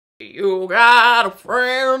You got a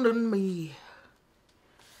friend in me.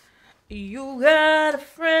 You got a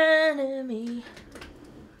friend in me.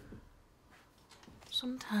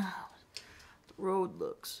 Sometimes the road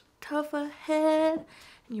looks tough ahead,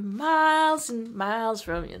 and you're miles and miles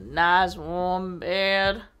from your nice warm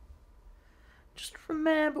bed. Just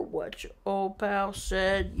remember what your old pal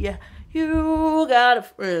said. Yeah, you got a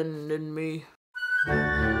friend in me.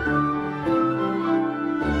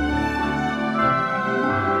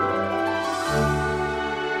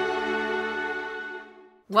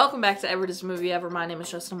 Welcome back to Ever Disney Movie Ever. My name is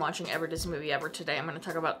Jess and I'm watching Ever Disney Movie Ever. Today I'm going to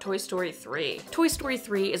talk about Toy Story 3. Toy Story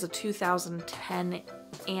 3 is a 2010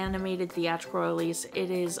 animated theatrical release. It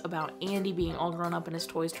is about Andy being all grown up in his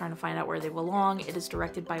toys trying to find out where they belong. It is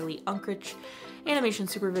directed by Unkrich, animation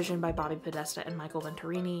supervision by Bobby Podesta and Michael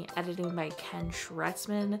Venturini, editing by Ken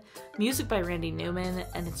Schretzmann, music by Randy Newman,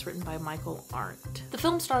 and it's written by Michael Arndt. The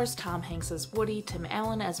film stars Tom Hanks as Woody, Tim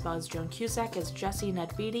Allen as Buzz, Joan Cusack as Jesse,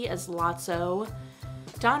 Ned Beatty as Lotso,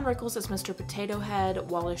 Don Rickles as Mr. Potato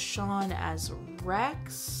Head, Wallace Shawn as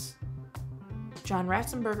Rex, John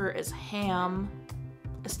Ratzenberger as Ham,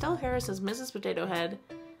 Estelle Harris as Mrs. Potato Head,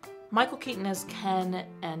 Michael Keaton as Ken,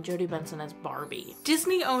 and Jodie Benson as Barbie.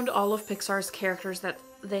 Disney owned all of Pixar's characters that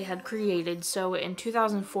they had created, so in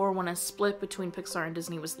 2004, when a split between Pixar and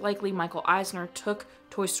Disney was likely, Michael Eisner took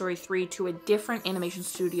Toy Story 3 to a different animation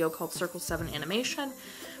studio called Circle 7 Animation,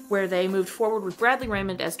 where they moved forward with Bradley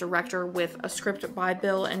Raymond as director with a script by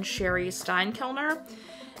Bill and Sherry Steinkellner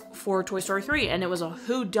for Toy Story 3, and it was a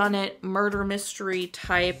whodunit murder mystery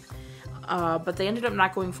type, but they ended up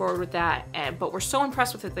not going forward with that, but were so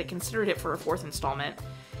impressed with it they considered it for a fourth installment.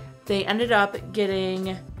 They ended up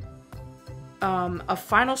getting a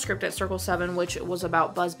final script at Circle 7, which was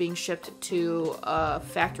about Buzz being shipped to a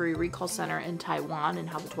factory recall center in Taiwan and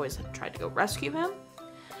how the toys had tried to go rescue him.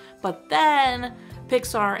 But then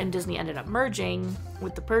Pixar and Disney ended up merging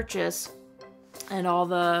with the purchase and all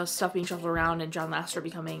the stuff being shuffled around and John Lasseter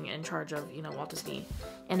becoming in charge of, Walt Disney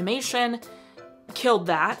Animation killed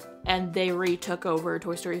that, and they retook over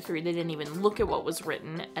Toy Story 3. They didn't even look at what was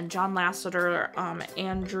written, and John Lasseter,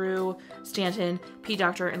 Andrew Stanton, Pete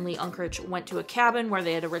Docter, and Unkrich went to a cabin where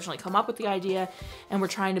they had originally come up with the idea and were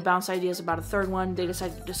trying to bounce ideas about a third one. They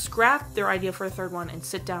decided to scrap their idea for a third one and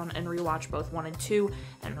sit down and rewatch both 1 and 2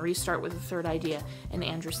 and restart with a third idea, and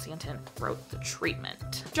Andrew Stanton wrote the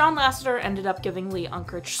treatment. John Lasseter ended up giving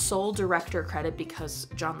Unkrich sole director credit because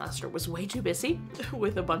John Lasseter was way too busy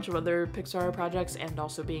with a bunch of other Pixar projects and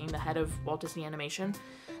also being the head of Walt Disney Animation,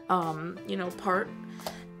 part.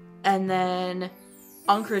 And then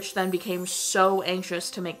Unkrich then became so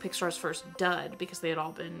anxious to make Pixar's first dud because they had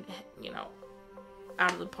all been,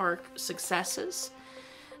 out of the park successes.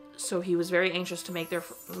 So he was very anxious to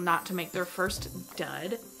not to make their first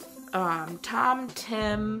dud. Tom,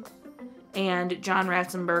 Tim, and John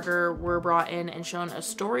Ratzenberger were brought in and shown a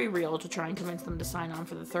story reel to try and convince them to sign on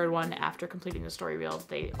for the third one. After completing the story reel,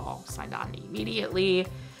 they all signed on immediately.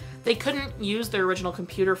 They couldn't use their original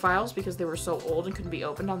computer files because they were so old and couldn't be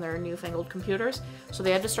opened on their newfangled computers, so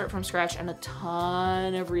they had to start from scratch, and a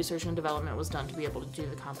ton of research and development was done to be able to do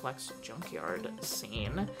the complex junkyard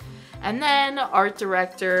scene. And then art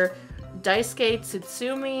director Daisuke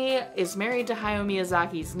Tsutsumi is married to Hayao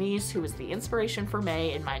Miyazaki's niece, who is the inspiration for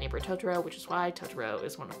May in My Neighbor Totoro, which is why Totoro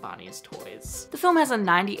is one of Bonnie's toys. The film has a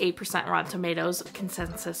 98% Rotten Tomatoes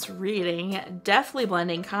consensus rating, deftly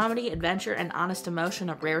blending comedy, adventure, and honest emotion,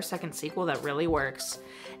 a rare second sequel that really works.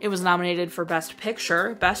 It was nominated for Best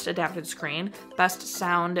Picture, Best Adapted Screen, Best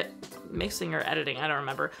Sound Mixing or Editing, I don't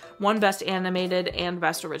remember, won Best Animated and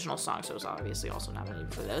Best Original Song, so it was obviously also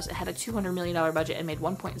nominated for those. It had a $200 million budget and made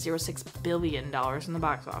 $1.06 billion in the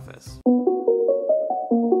box office.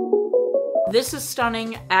 This is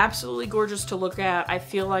stunning, absolutely gorgeous to look at. I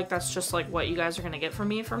feel like that's just like what you guys are gonna get from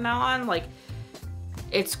me from now on. Like,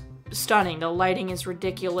 it's stunning. The lighting is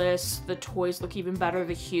ridiculous. The toys look even better.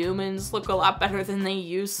 The humans look a lot better than they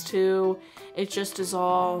used to. It just is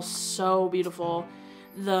all so beautiful.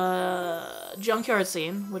 The junkyard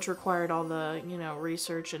scene, which required all the,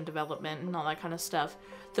 research and development and all that kind of stuff.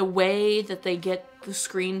 The way that they get the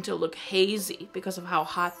screen to look hazy because of how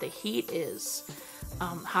hot the heat is.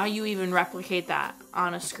 How you even replicate that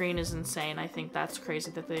on a screen is insane. I think that's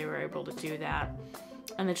crazy that they were able to do that.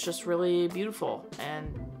 And it's just really beautiful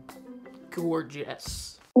and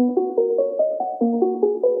gorgeous.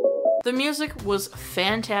 The music was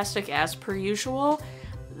fantastic as per usual.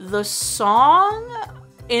 The song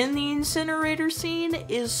in the incinerator scene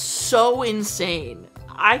is so insane.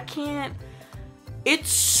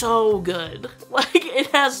 It's so good. Like, it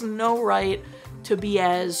has no right to be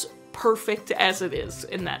as perfect as it is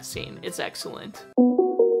in that scene. It's excellent.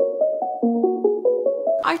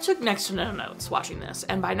 I took next to no notes watching this,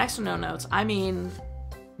 and by next to no notes, I mean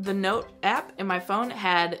the note app in my phone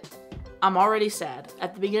had, I'm already sad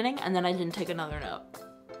at the beginning, and then I didn't take another note.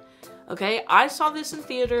 Okay, I saw this in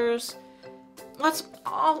theaters.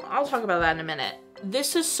 I'll talk about that in a minute.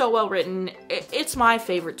 This is so well written. It's my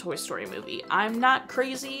favorite Toy Story movie. I'm not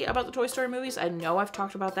crazy about the Toy Story movies. I know I've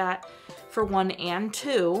talked about that for 1 and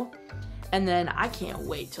 2. And then I can't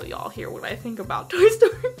wait till y'all hear what I think about Toy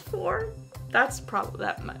Story 4. That's probably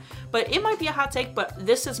that much. But it might be a hot take, but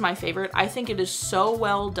this is my favorite. I think it is so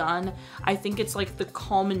well done. I think it's like the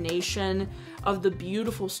culmination of the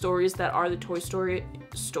beautiful stories that are the Toy Story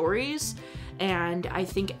stories. And I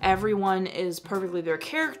think everyone is perfectly their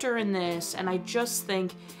character in this. And I just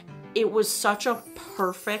think it was such a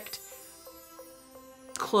perfect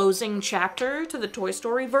closing chapter to the Toy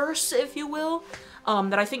Story verse, if you will,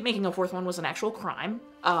 that I think making a 4th one was an actual crime.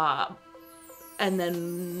 And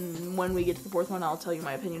then when we get to the 4th one, I'll tell you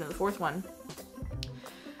my opinion of the 4th one.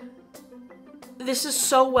 This is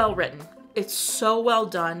so well written. It's so well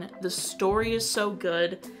done. The story is so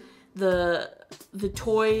good. The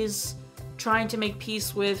toys trying to make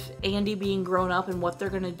peace with Andy being grown up and what they're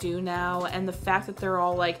gonna do now, and the fact that they're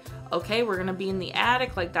all like, okay, we're gonna be in the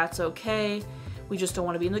attic, like that's okay. We just don't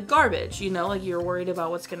want to be in the garbage, you know, like you're worried about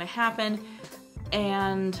what's gonna happen.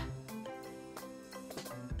 And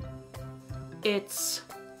it's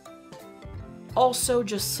also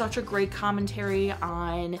just such a great commentary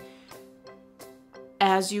on,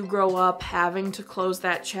 as you grow up, having to close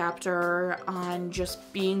that chapter, on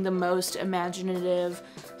just being the most imaginative,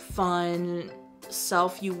 fun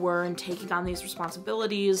self you were and taking on these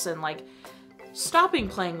responsibilities and like stopping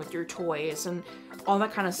playing with your toys and all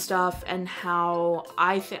that kind of stuff. And how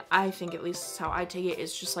I think at least how I take it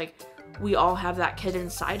is just like we all have that kid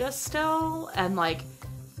inside us still, and like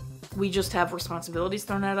we just have responsibilities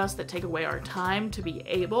thrown at us that take away our time to be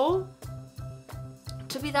able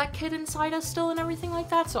to be that kid inside us still and everything like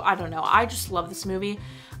that. So I don't know. I just love this movie.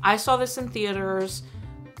 I saw this in theaters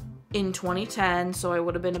in 2010, so I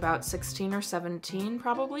would have been about 16 or 17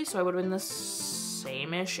 probably. So I would have been the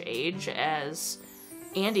same-ish age as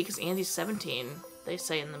Andy, because Andy's 17, they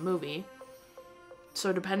say in the movie.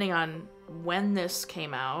 So depending on when this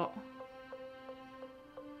came out,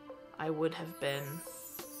 I would have been...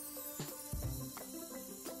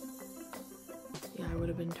 yeah, I would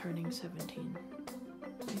have been turning 17,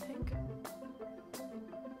 I think.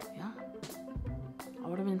 Yeah. I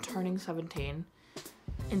would have been turning 17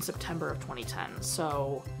 in September of 2010,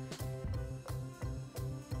 so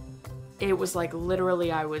it was like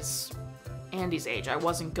literally I was Andy's age. I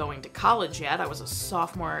wasn't going to college yet. I was a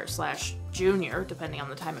sophomore / junior, depending on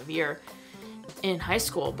the time of year, in high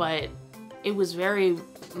school, but it was very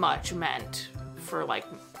much meant for like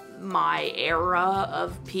my era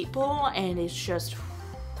of people, and it's just,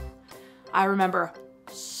 I remember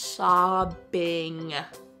sobbing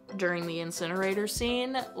during the incinerator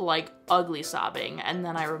scene, like ugly sobbing, and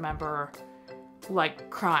then I remember like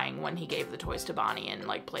crying when he gave the toys to Bonnie and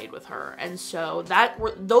like played with her. And so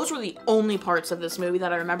those were the only parts of this movie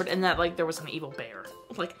that I remembered, and that like there was an evil bear.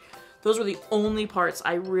 Like those were the only parts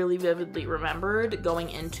I really vividly remembered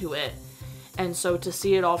going into it. And so to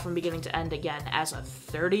see it all from beginning to end again as a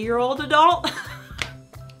 30-year-old adult,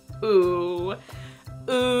 ooh,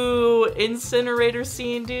 incinerator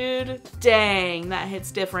scene, dude, dang, that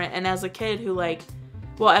hits different. And as a kid who like,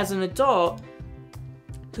 well, as an adult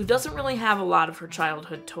who doesn't really have a lot of her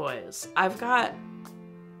childhood toys, I've got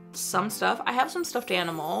some stuff. I have some stuffed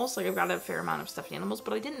animals, like I've got a fair amount of stuffed animals,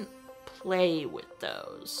 but I didn't play with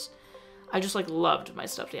those. I just like loved my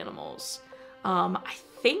stuffed animals. I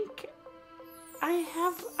think I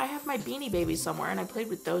have my Beanie Babies somewhere, and I played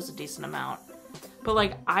with those a decent amount. But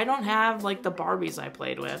like, I don't have like the Barbies I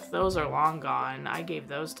played with. Those are long gone. I gave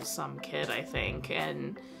those to some kid, I think.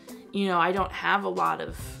 And, you know, I don't have a lot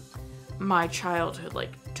of my childhood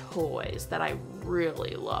like toys that I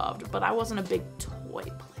really loved. But I wasn't a big toy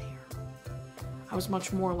player. I was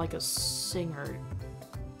much more like a singer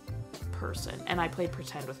person. And I played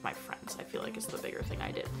pretend with my friends, I feel like is the bigger thing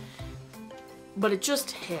I did. But it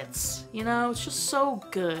just hits, you know? It's just so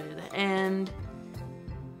good, and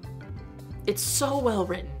it's so well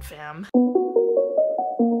written, fam.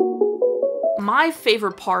 My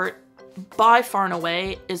favorite part, by far and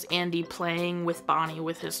away, is Andy playing with Bonnie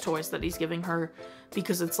with his toys that he's giving her,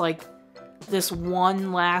 because it's like this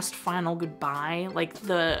one last final goodbye. Like,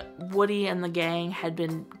 the Woody and the gang had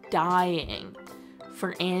been dying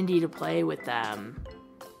for Andy to play with them,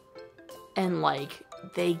 and like,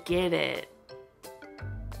 they get it.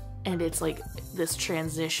 And it's like this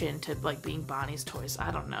transition to like being Bonnie's toys.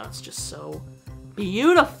 I don't know. It's just so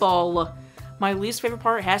beautiful. My least favorite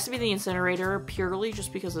part has to be the incinerator, purely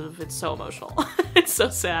just because of it's so emotional. It's so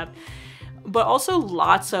sad. But also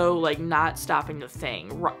Lotso, like, not stopping the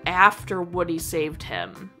thing after Woody saved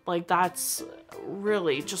him. Like, that's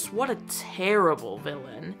really just what a terrible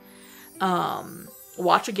villain.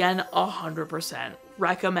 Watch again, 100%.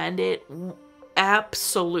 Recommend it.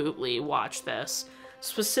 Absolutely watch this.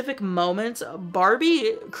 Specific moments,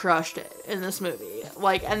 Barbie crushed it in this movie.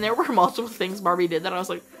 Like, and there were multiple things Barbie did that I was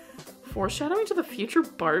like, foreshadowing to the future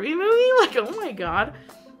Barbie movie? Like, oh my god.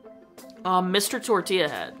 Mr. Tortilla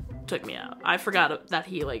Head took me out. I forgot that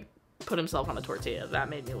he, like, put himself on a tortilla. That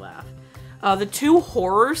made me laugh. The two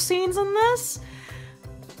horror scenes in this,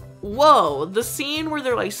 whoa, the scene where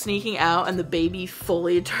they're, like, sneaking out and the baby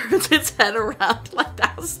fully turns its head around, like,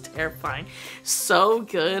 that was terrifying. So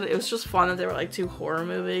good. It was just fun that they were, like, two horror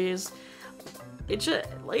movies. It's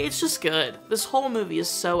just good. This whole movie is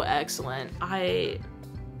so excellent.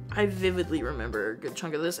 I vividly remember a good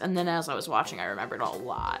chunk of this, and then as I was watching, I remembered a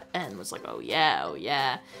lot, and was like, oh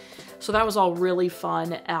yeah. So that was all really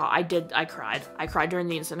fun. I cried. I cried during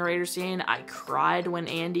the incinerator scene. I cried when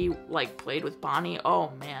Andy, like, played with Bonnie.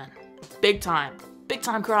 Oh man, big time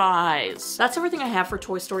cries. That's everything I have for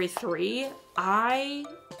Toy Story 3.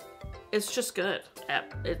 It's just good.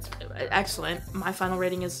 It's excellent. My final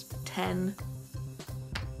rating is 10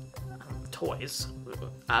 toys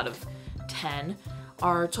out of 10.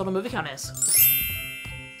 Our total movie count is.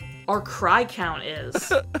 Our cry count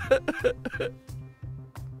is.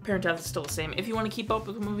 Parent Death is still the same. If you want to keep up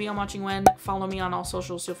with the movie I'm watching when, follow me on all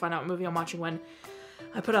socials. You'll find out what movie I'm watching when.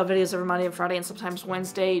 I put out videos every Monday and Friday and sometimes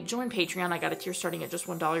Wednesday. Join Patreon. I got a tier starting at just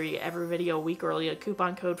 $1. You get every video a week early. A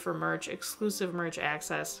coupon code for merch. Exclusive merch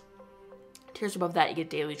access. Tiers above that, you get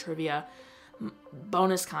daily trivia,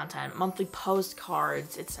 bonus content, monthly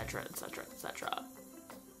postcards, etc.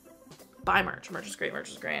 Buy merch. Merch is great. Merch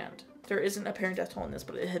is grand. There isn't a Parent Death toll in this,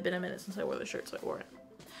 but it had been a minute since I wore the shirt, so I wore it.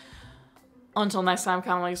 Until next time,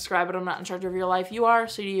 comment, like, subscribe, but I'm not in charge of your life. You are,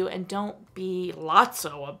 so do you, and don't be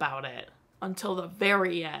Lotso about it. Until the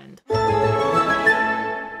very end.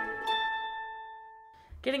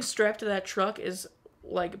 Getting strapped to that truck is,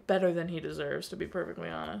 like, better than he deserves, to be perfectly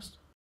honest.